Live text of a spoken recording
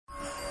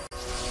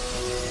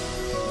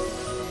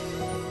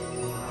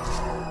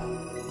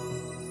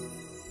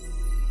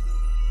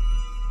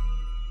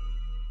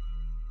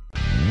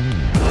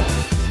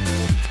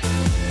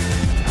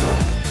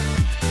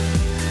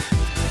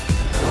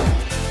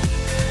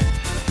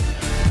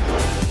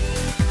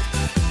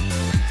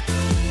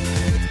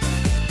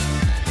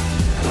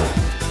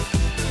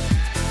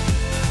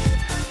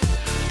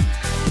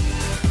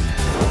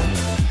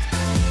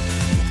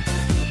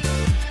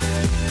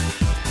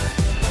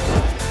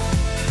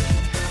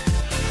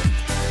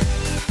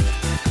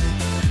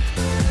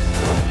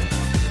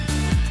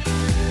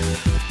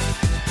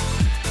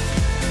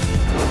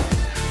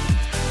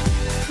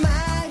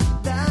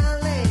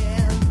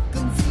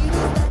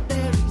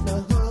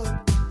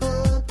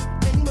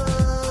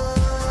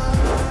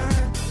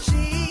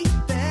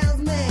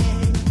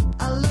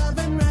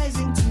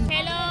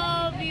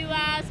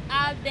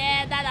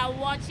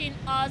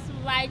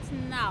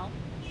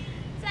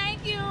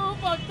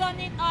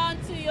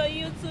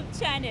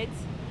minute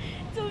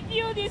to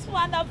view this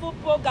wonderful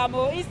program.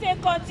 Oh, it's a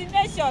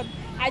continuation.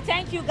 I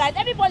thank you guys,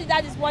 everybody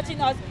that is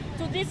watching us,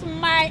 to this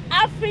My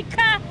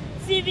Africa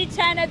TV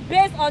channel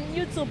based on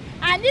YouTube.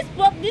 And this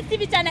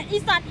TV channel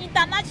is an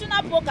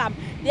international program.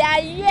 They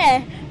are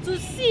here to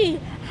see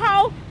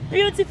how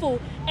beautiful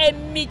a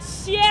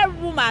mid-share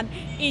woman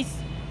is.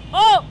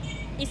 Oh,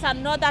 it's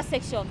another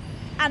section.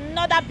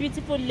 Another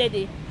beautiful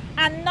lady.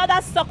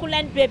 Another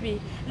succulent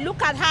baby.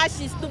 Look at how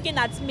she's looking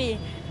at me.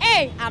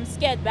 Hey, I'm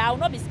scared, but I will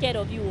not be scared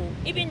of you.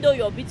 Even though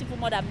you're beautiful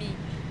more than me.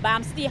 But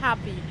I'm still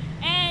happy.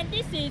 And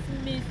this is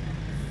Miss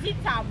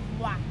Zita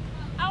Mwa.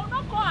 I will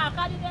not call her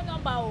candidate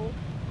number. Oh.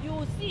 You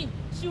will see.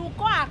 She will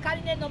call her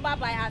candidate number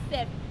by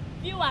herself.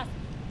 Viewers,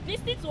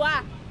 listen to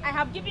her. I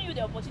have given you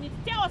the opportunity.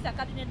 Tell us your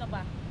candidate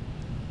number.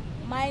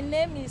 My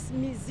name is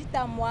Miss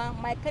Zita Mwa.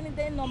 My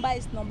candidate number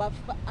is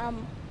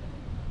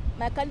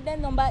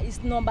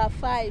number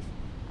 5,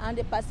 and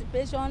the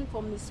participation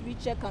from Miss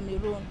Wheelchair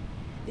Cameroun.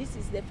 This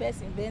is the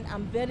first event.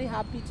 I'm very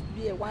happy to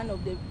be one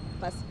of the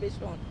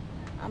participation.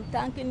 I'm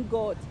thanking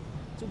God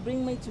to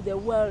bring me to the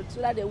world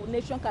so that the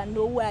nation can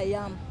know who I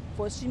am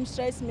for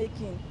seamstress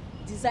making,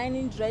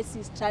 designing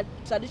dresses,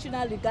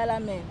 traditional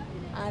regalement,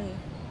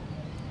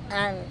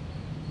 and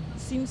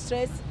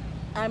seamstress.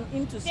 I'm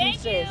into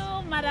seamstress.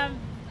 Thank you, Madam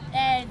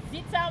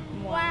Zita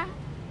Mwa.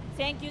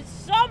 Thank you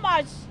so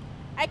much.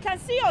 I can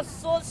see you're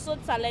so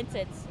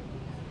talented.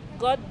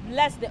 God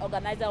bless the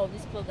organizer of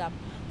this program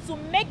to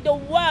make the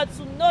world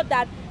to know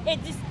that a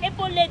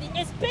disabled lady,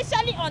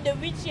 especially on the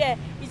wheelchair,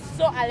 is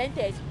so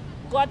talented.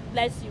 God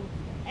bless you.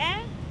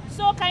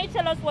 So can you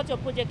tell us what your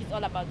project is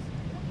all about?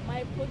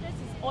 My project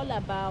is all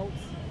about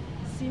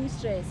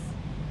seamstress,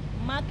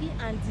 marking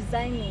and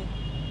designing.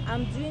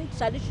 I'm doing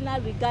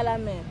traditional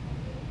regalement.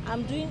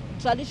 I'm doing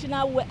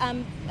traditional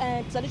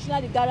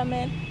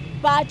regalement,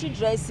 party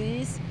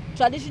dresses,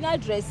 traditional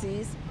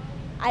dresses.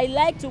 I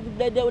like to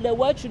the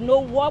world to know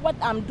what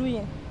I'm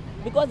doing,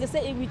 because they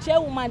say a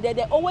wheelchair woman, they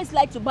always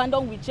like to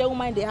abandon wheelchair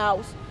woman in the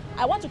house.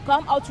 I want to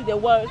come out to the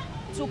world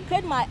to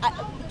create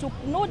to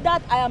know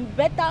that I am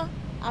better.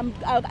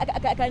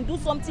 I can do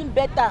something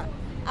better.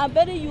 I'm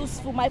very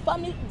useful. My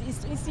family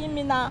is seeing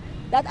me now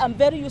that I'm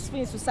very useful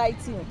in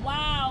society.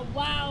 Wow,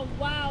 wow,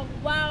 wow,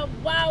 wow,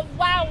 wow,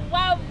 wow,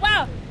 wow,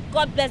 wow.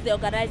 God bless the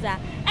organizer.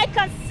 I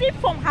can see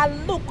from her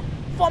look,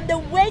 from the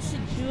way she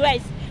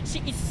dressed, she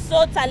is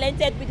so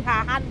talented with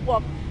her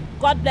handwork.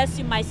 God bless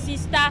you, my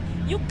sister.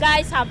 You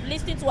guys have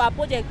listened to our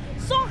project.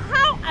 So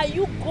how are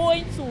you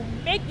going to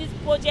make this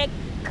project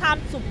come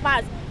to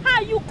pass?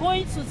 How are you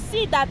going to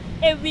see that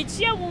a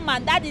wheelchair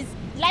woman that is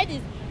like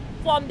this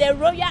from the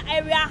royal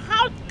area,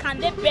 how can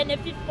they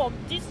benefit from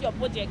this your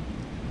project?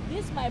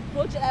 This is my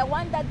project. I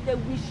want that the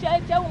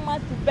wheelchair women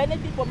to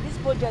benefit from this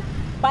project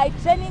by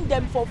training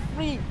them for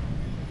free.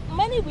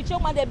 Many wheelchair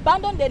women, they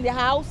abandon them in the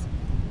house.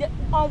 The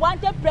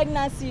unwanted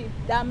pregnancy,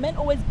 there are men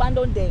always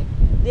abandon them.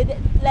 They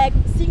like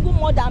single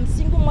mother. I'm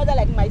single mother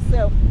like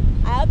myself.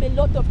 I have a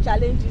lot of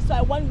challenges, so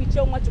I want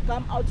wheelchair women to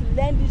come out to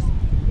learn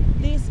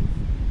this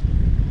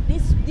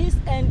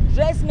and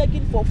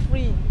dressmaking for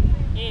free.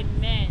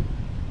 Amen.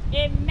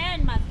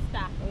 Amen, my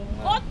sister.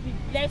 Amen. God will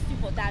bless you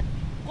for that.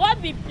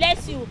 God will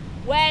bless you.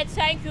 Well,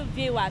 thank you,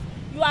 viewers.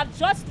 You have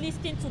just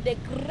listened to the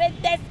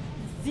greatest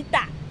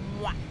Zita.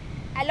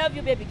 I love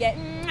you, baby girl.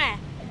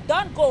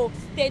 Don't go.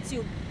 Stay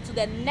tuned to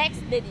the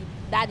next lady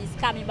that is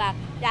coming back.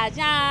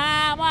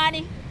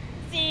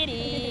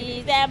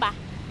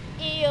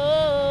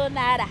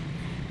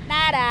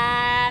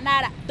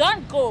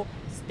 Don't go.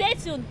 Stay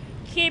tuned.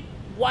 Keep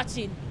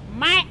watching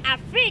My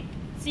Africa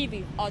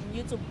TV on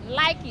YouTube.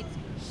 Like it,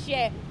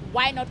 share,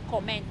 why not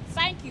comment?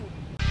 Thank you.